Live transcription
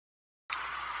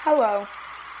Hello,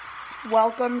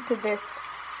 welcome to this.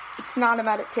 It's not a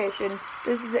meditation.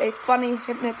 This is a funny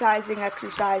hypnotizing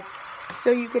exercise. So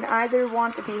you can either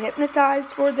want to be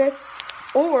hypnotized for this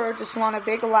or just want a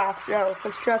big laugh show.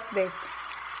 Because trust me,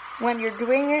 when you're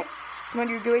doing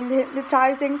the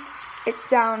hypnotizing, it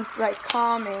sounds like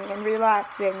calming and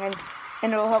relaxing and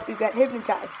it'll help you get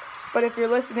hypnotized. But if you're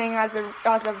listening as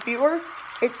a viewer,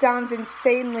 it sounds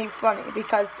insanely funny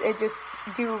because it just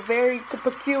do very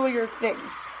peculiar things.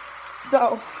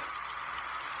 So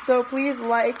please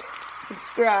like,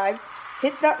 subscribe,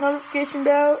 hit that notification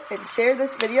bell, and share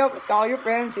this video with all your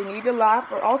friends who need to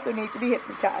laugh or also need to be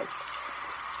hypnotized.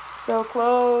 So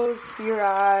close your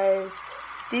eyes,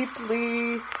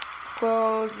 deeply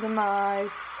close them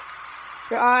eyes.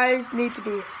 Your eyes need to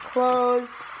be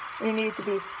closed. You need to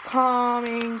be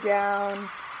calming down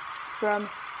from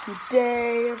a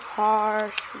day of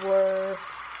harsh work.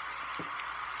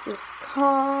 Just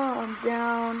calm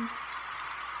down.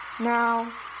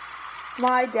 Now,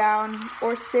 lie down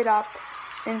or sit up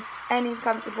in any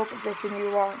comfortable position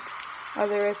you want,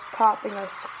 whether it's popping a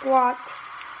squat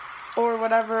or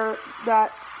whatever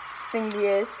that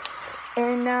thingy is.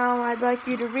 And now I'd like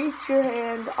you to reach your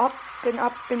hand up and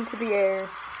up into the air.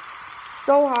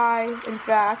 So high, in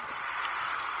fact.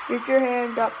 Reach your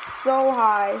hand up so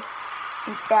high,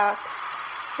 in fact,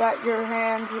 that your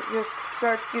hand just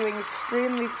starts feeling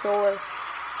extremely sore.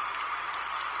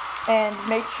 And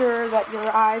make sure that your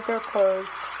eyes are closed,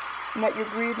 and that you're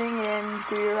breathing in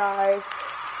through your eyes,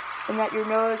 and that your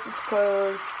nose is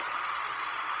closed.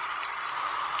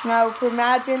 Now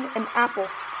imagine an apple.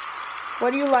 What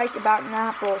do you like about an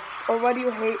apple, or what do you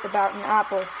hate about an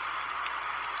apple?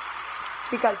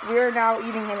 Because we are now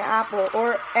eating an apple,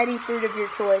 or any fruit of your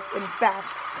choice, in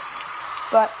fact.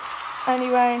 But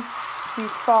anyway, as you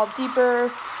fall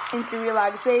deeper into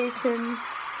relaxation,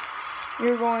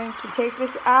 you're going to take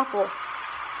this apple,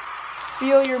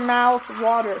 feel your mouth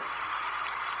water,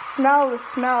 smell the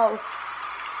smell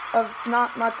of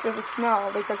not much of a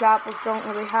smell, because apples don't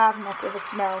really have much of a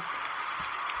smell.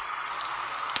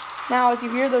 Now as you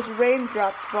hear those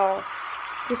raindrops fall,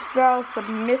 just smell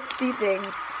some misty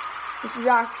things. This is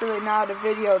actually not a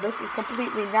video, this is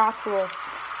completely natural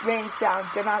rain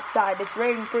sounds. I'm outside, it's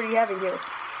raining pretty heavy here.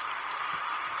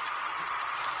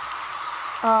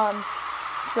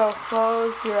 So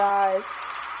close your eyes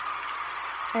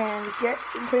and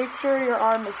make sure your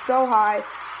arm is so high,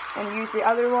 and use the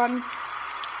other one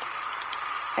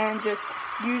and just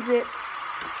use it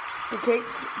to take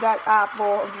that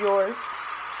apple of yours,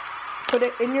 put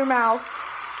it in your mouth,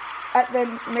 and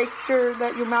then make sure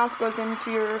that your mouth goes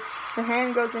into your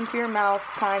hand goes into your mouth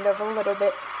kind of a little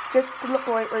bit, just to the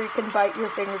point where you can bite your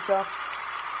fingers off.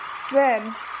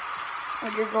 Then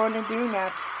what you're going to do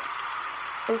next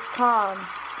is calm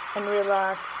and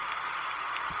relax,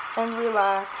 and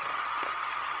relax,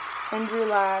 and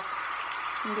relax,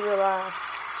 and relax,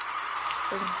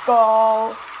 and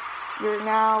go. You're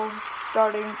now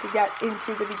starting to get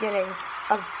into the beginning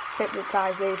of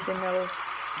hypnotization or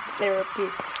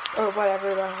therapy, or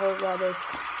whatever the hell that is.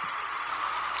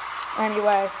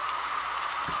 Anyway,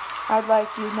 I'd like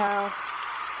you now to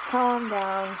calm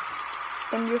down,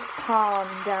 and just calm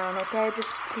down, okay?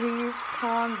 Just please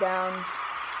calm down.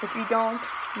 If you don't,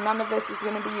 none of this is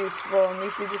going to be useful, and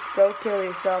you should just go kill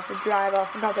yourself or drive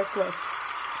off another cliff.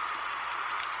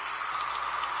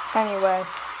 Anyway,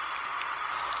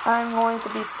 I'm going to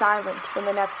be silent for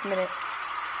the next minute.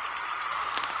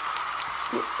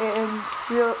 And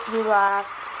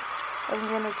relax. I'm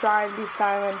going to try and be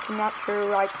silent. I'm not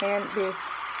sure I can be.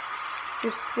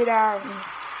 Just sit down.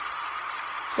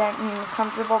 Get in a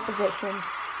comfortable position.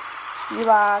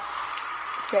 Relax.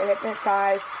 Get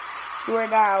hypnotized. You are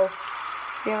now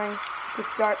feeling to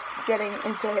start getting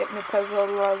into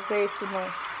hypnotizational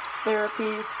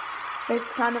therapies.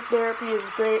 This kind of therapy is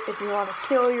great if you want to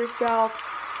kill yourself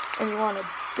and you want to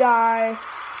die.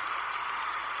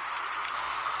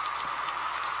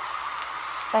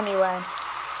 Anyway,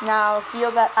 now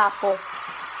feel that apple.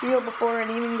 Feel before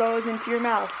it even goes into your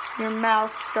mouth. Your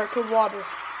mouth start to water.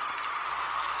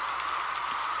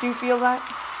 Do you feel that?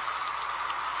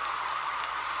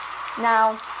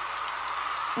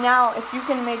 Now, if you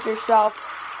can make yourself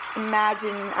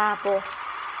imagine an apple,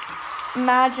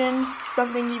 imagine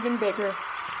something even bigger.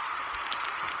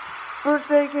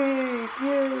 Birthday cake,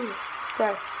 yay!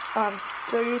 Okay,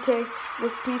 so you take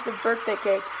this piece of birthday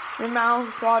cake, your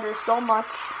mouth waters so much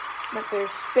that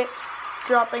there's spit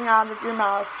dropping out of your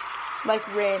mouth like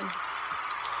rain.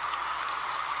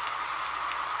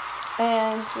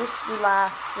 And just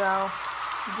relax though.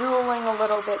 Drooling a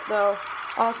little bit though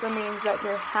also means that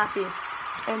you're happy.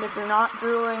 And if you're not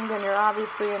drooling, then you're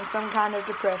obviously in some kind of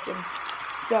depression.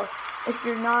 So if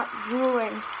you're not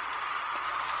drooling,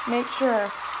 make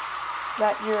sure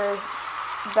that you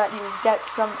get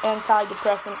some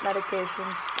antidepressant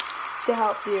medications to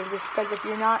help you. Because if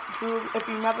you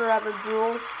never ever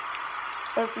drool,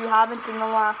 or if you haven't in the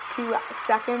last 2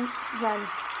 seconds, then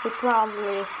you're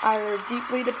probably either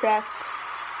deeply depressed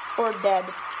or dead.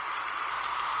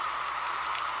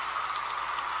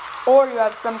 Or you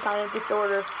have some kind of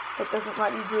disorder that doesn't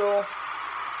let you drool.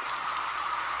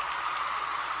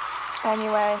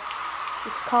 Anyway,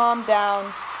 just calm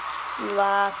down,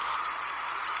 relax.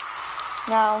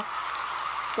 Now,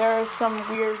 there is some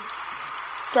weird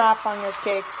crap on your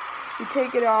cake. You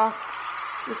take it off,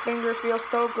 your finger feels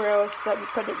so gross that you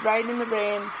put it right in the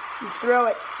rain. You throw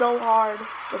it so hard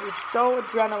that you're so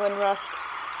adrenaline rushed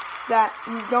that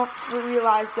you don't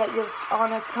realize that you're on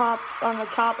the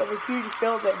top of a huge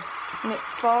building, and it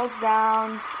falls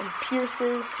down and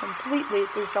pierces completely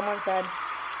through someone's head.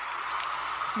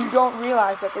 You don't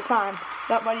realize at the time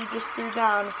that what you just threw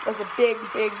down was a big,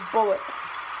 big bullet.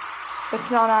 It's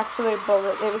not actually a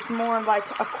bullet, it was more like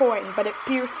a coin, but it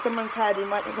pierced someone's head and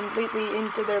went completely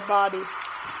into their body.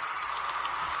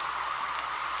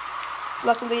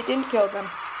 Luckily it didn't kill them.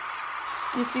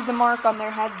 You see the mark on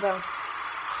their head though.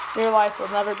 Your life will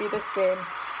never be the same,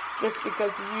 just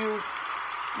because you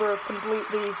were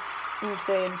completely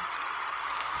insane.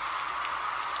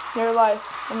 Your life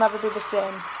will never be the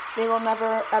same. They will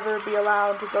never ever be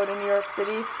allowed to go to New York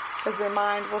City because their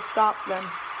mind will stop them.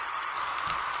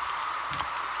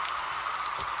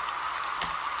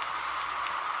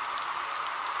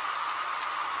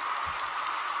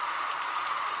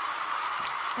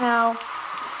 Now,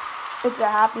 it's a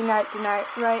happy night tonight,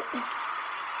 right?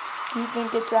 You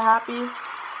think it's a happy?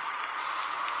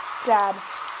 Sad.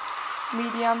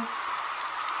 Medium.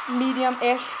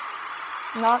 Medium-ish.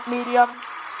 Not medium.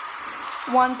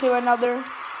 One to another.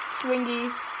 Swingy.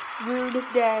 Rude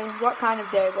day. What kind of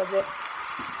day was it?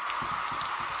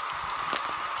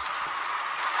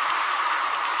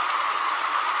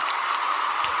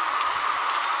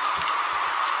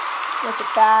 Was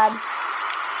it bad?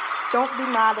 Don't be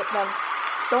mad at them.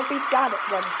 Don't be sad at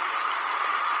them.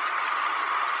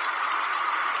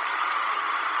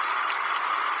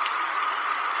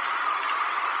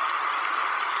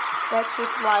 That's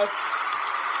just life.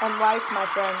 And life, my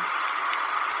friends,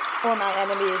 or my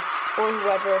enemies, or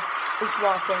whoever is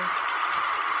watching,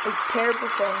 is a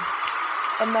terrible thing,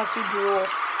 unless you drool.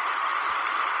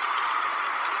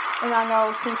 And I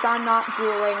know, since I'm not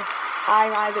drooling,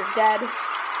 I'm either dead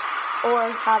or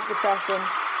have depression.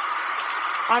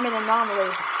 I'm an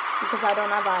anomaly, because I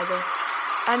don't have either.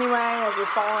 Anyway, as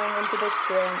you're falling into this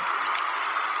trance,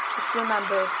 just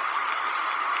remember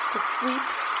to sleep.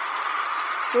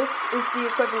 This is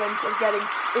the equivalent of getting,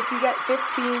 if you get 15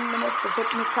 minutes of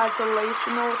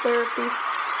hypnotizational therapy,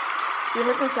 you're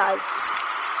hypnotized.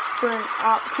 For 2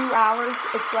 hours,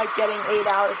 it's like getting 8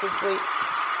 hours of sleep.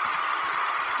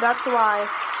 That's why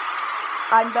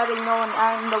I'm betting no one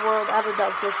in the world ever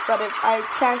does this, but if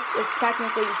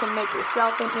technically you can make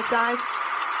yourself hypnotized,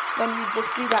 then you just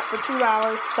do that for 2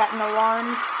 hours, set an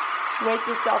alarm, wake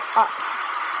yourself up.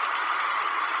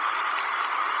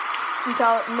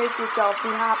 Make yourself be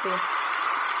happy.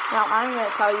 Now, I'm going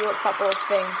to tell you a couple of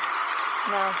things.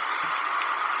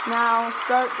 Now,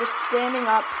 start just standing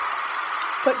up,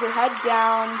 put your head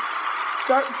down,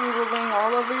 start drooling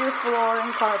all over your floor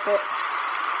and carpet.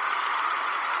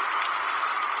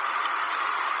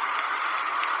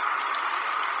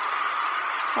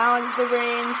 Now as the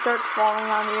rain starts falling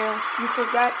on you, you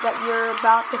forget that you're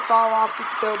about to fall off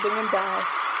this building and die.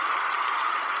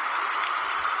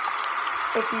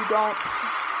 If you don't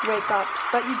wake up.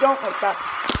 But you don't wake up.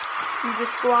 You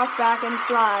just walk back and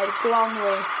slide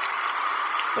glumly,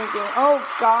 thinking, oh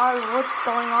God, what's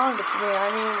going on with me?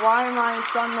 I mean, why am I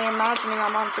suddenly imagining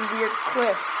I'm on some weird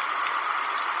cliff?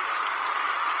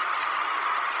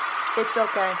 It's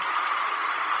okay.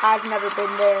 I've never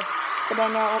been there, but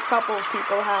I know a couple of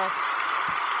people have.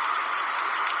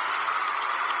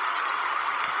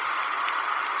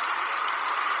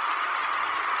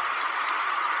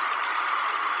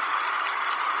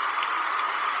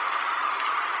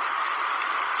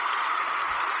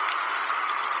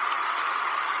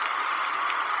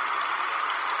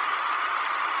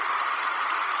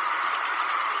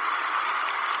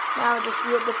 Now just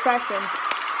feel depression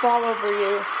fall over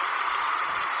you,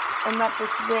 and let this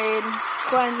rain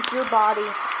cleanse your body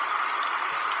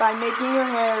by making your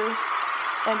hair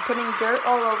and putting dirt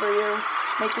all over you,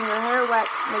 making your hair wet,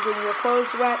 making your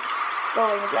clothes wet,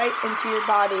 going right into your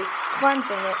body,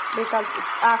 cleansing it, because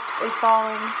it's actually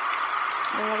falling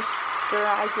moist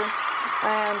moisturizer,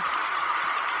 and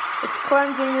it's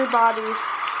cleansing your body,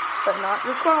 but not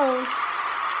your clothes.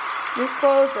 Your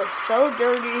clothes are so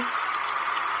dirty,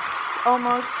 it's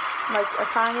almost like a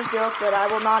kind of joke that I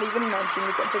will not even mention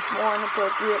because it's more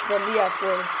inappropriate than the F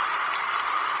word.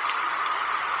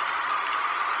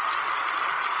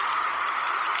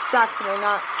 It's actually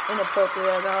not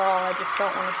inappropriate at all, I just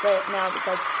don't want to say it now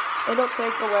because it'll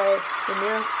take away from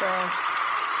your trance.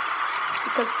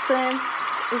 Because trance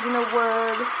isn't a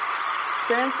word.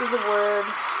 Trance is a word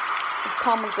of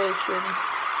conversation,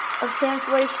 of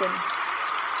translation,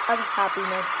 of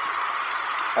happiness,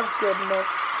 of goodness,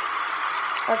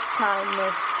 of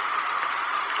kindness,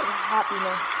 of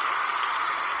happiness,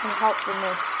 and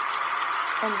helpfulness,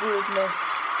 and rudeness,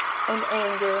 and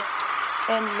anger,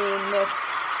 and meanness,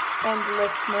 and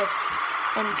listlessness,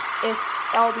 and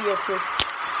LDSs.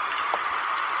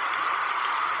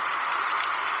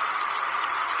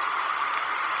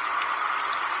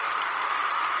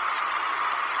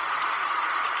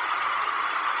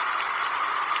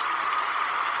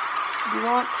 You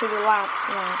want to relax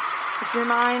now. If your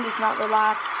mind is not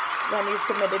relaxed, then you've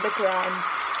committed a crime.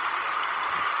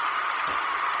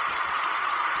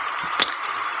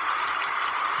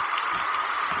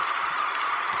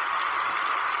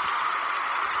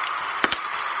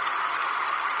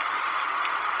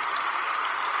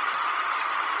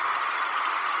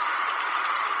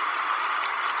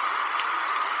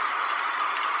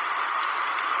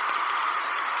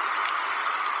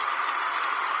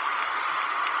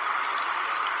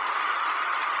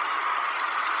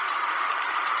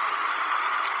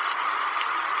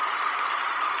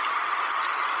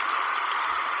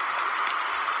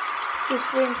 Just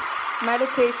think,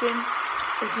 meditation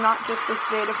is not just a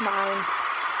state of mind,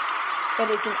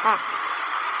 it is an act.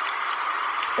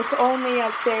 It's only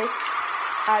as safe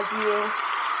as your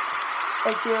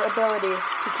ability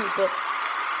to keep it.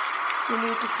 You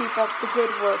need to keep up the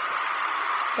good work,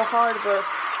 the hard work,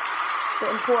 the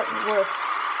important work,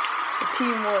 the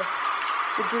teamwork,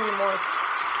 the dream work.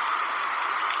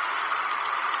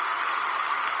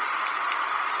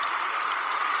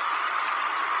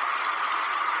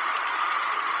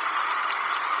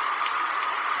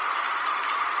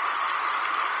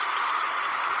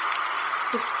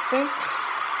 Just think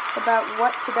about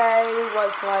what today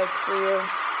was like for you.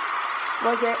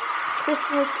 Was it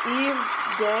Christmas Eve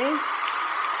day?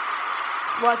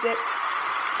 Was it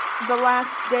the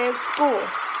last day of school?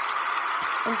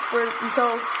 And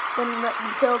until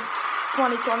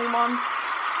 2021?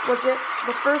 Was it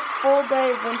the first full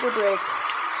day of winter break?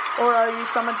 Or are you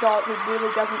some adult who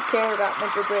really doesn't care about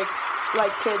winter break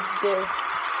like kids do?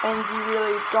 And you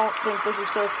really don't think this is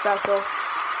so special?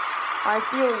 I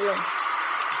feel you.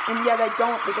 And yet I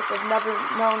don't, because I've never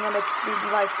known what it's been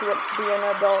like to be an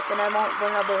adult, and I won't for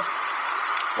another,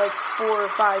 4 or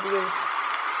 5 years.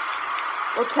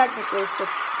 Well, technically 5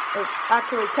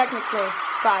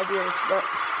 years, but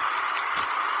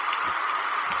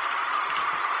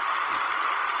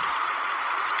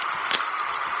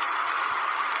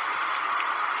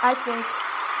I think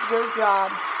your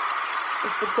job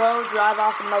is to go drive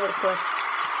off another cliff.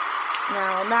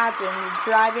 Now imagine you're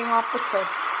driving off the cliff.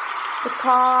 The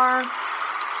car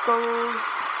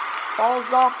falls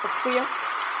off the cliff,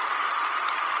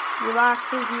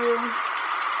 relaxes you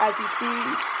as you see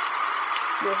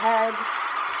your head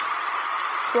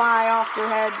fly off your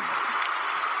head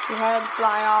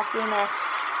fly off your neck.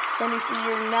 Then you see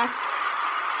your neck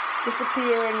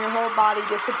disappear and your whole body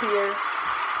disappear.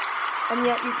 And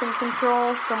yet you can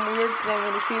control some weird thing,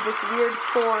 and you see this weird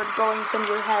cord going from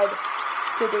your head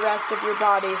to the rest of your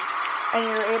body, and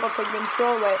you're able to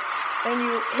control it. And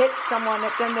you hit someone, and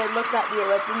then they look at you,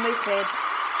 and then they faint.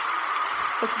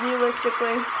 But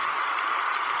realistically,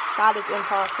 that is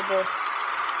impossible,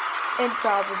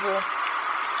 improbable,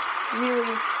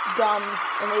 really dumb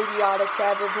and idiotic to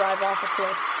ever drive off a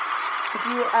cliff. If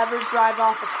you ever drive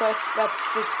off a cliff, that's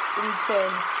just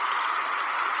insane.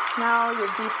 Now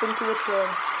you're deep into a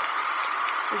trance.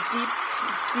 You're deep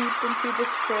into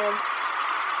this trance.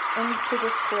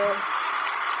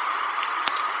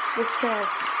 This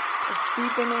trance is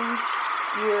deepening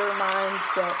your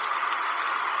mindset.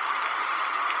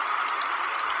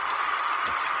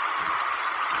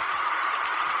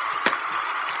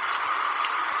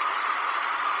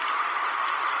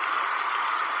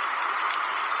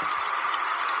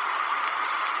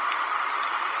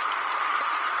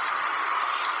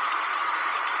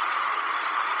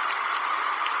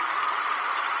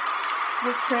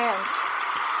 Your trance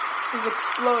is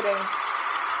exploding.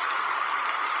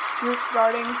 You're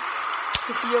starting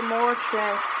to feel more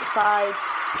tranceified,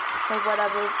 or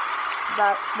whatever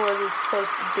that word is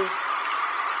supposed to be.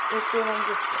 you're feeling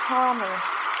just calmer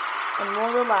and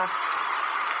more relaxed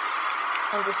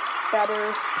and just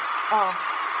better off.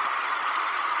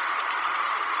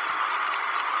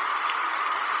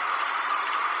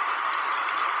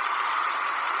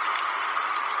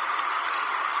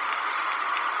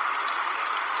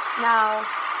 Now,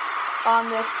 on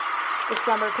this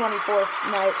December 24th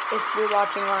night, if you're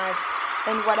watching live,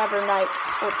 in whatever night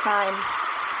or time,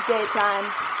 daytime,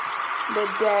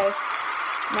 midday,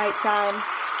 nighttime,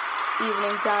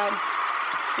 evening time,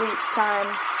 sleep time,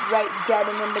 right dead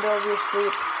in the middle of your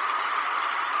sleep,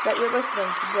 that you're listening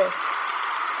to this.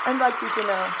 I'd like you to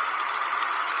know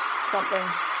something.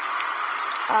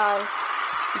 I'm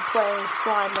playing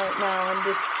slime right now, and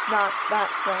it's not that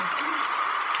fun.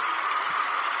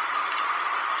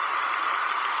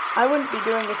 I wouldn't be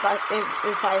doing it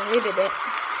if I hated it.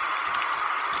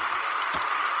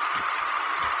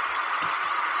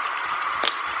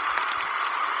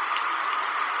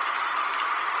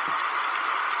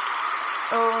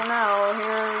 Oh no,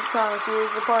 here it comes. Here's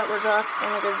the part where Doc's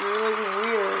gonna get really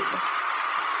weird.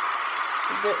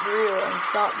 Get real and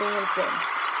stop being insane.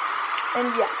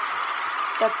 And yes,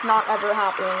 that's not ever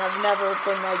happening. I've never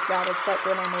been like that except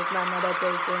when I make my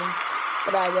meditations.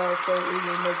 But I will say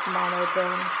even this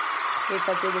monotone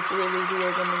because it was really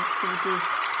weird and creepy.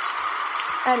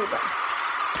 Anyway,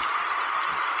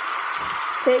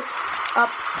 take up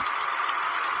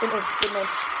an instrument.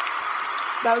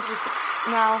 That was just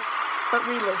now, but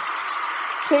really,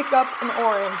 take up an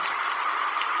orange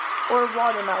or a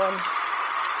watermelon.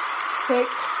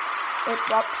 Take it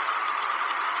up.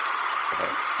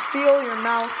 Feel your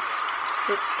mouth,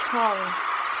 your tongue,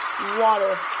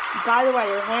 water. By the way,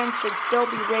 your hands should still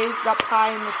be raised up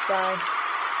high in the sky.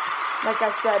 Like I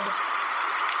said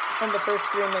in the first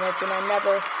 3 minutes, and I'm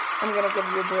going to give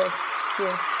you a break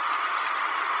here.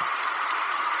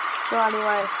 So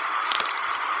anyway,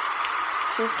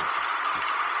 just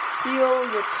feel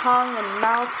your tongue and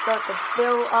mouth start to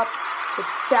fill up with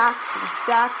sacks and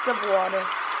sacks of water.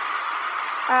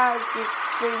 As this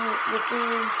thing,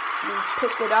 you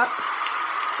pick it up,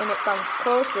 and it comes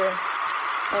closer,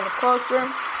 and closer,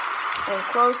 and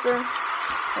closer,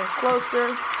 and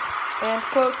closer, and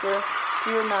closer to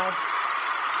your mouth.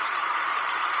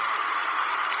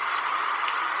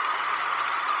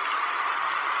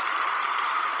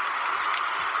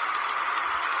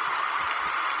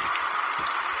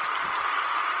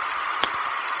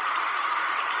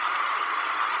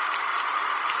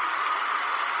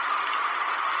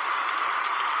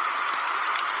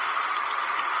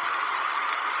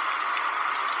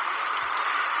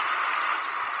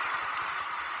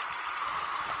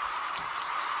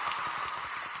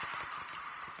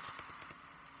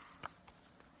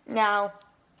 Now,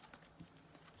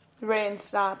 the rain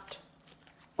stopped.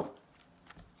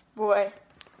 Boy.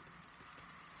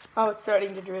 Oh, it's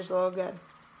starting to drizzle again.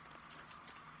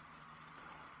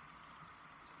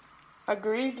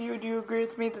 Agree? Do you agree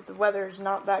with me that the weather is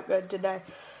not that good today?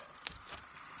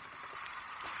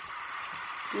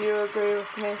 Do you agree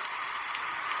with me?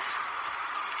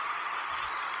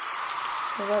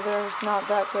 The weather is not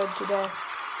that good today.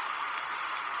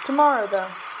 Tomorrow, though.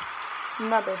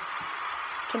 Remember.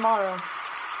 Tomorrow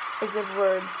is a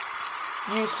word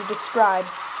used to describe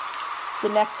the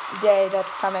next day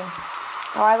that's coming.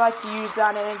 Now, I like to use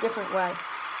that in a different way.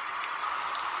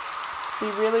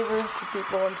 Be really rude to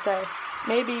people and say,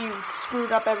 maybe you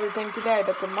screwed up everything today,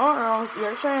 but tomorrow's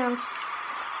your chance.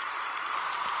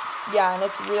 Yeah, and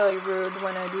it's really rude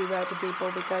when I do that to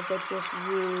people because it's just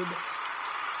rude.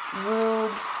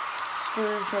 Rude.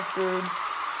 Scrooge McRude.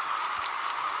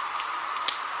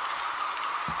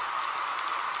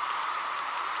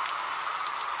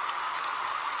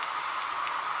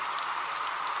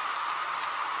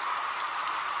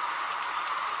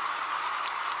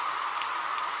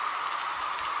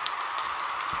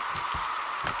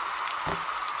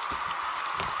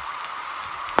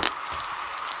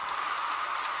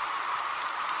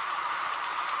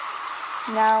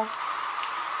 Now,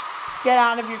 get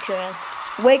out of your trance.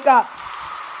 Wake up.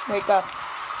 Wake up.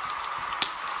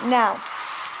 Now,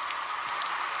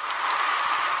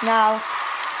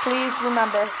 please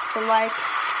remember to like,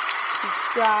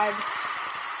 subscribe,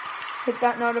 hit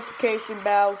that notification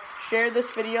bell, share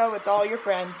this video with all your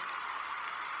friends.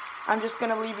 I'm just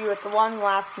going to leave you with the one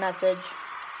last message.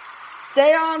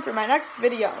 Stay on for my next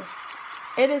video.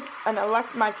 It is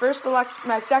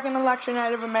my second election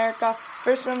out of America.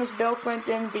 First one was Bill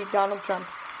Clinton beat Donald Trump.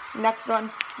 Next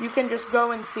one, you can just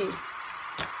go and see.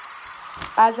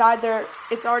 As either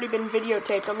it's already been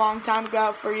videotaped a long time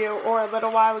ago for you, or a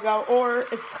little while ago, or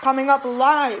it's coming up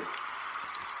live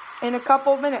in a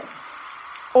couple minutes.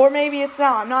 Or maybe it's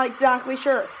now, I'm not exactly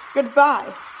sure.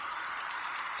 Goodbye.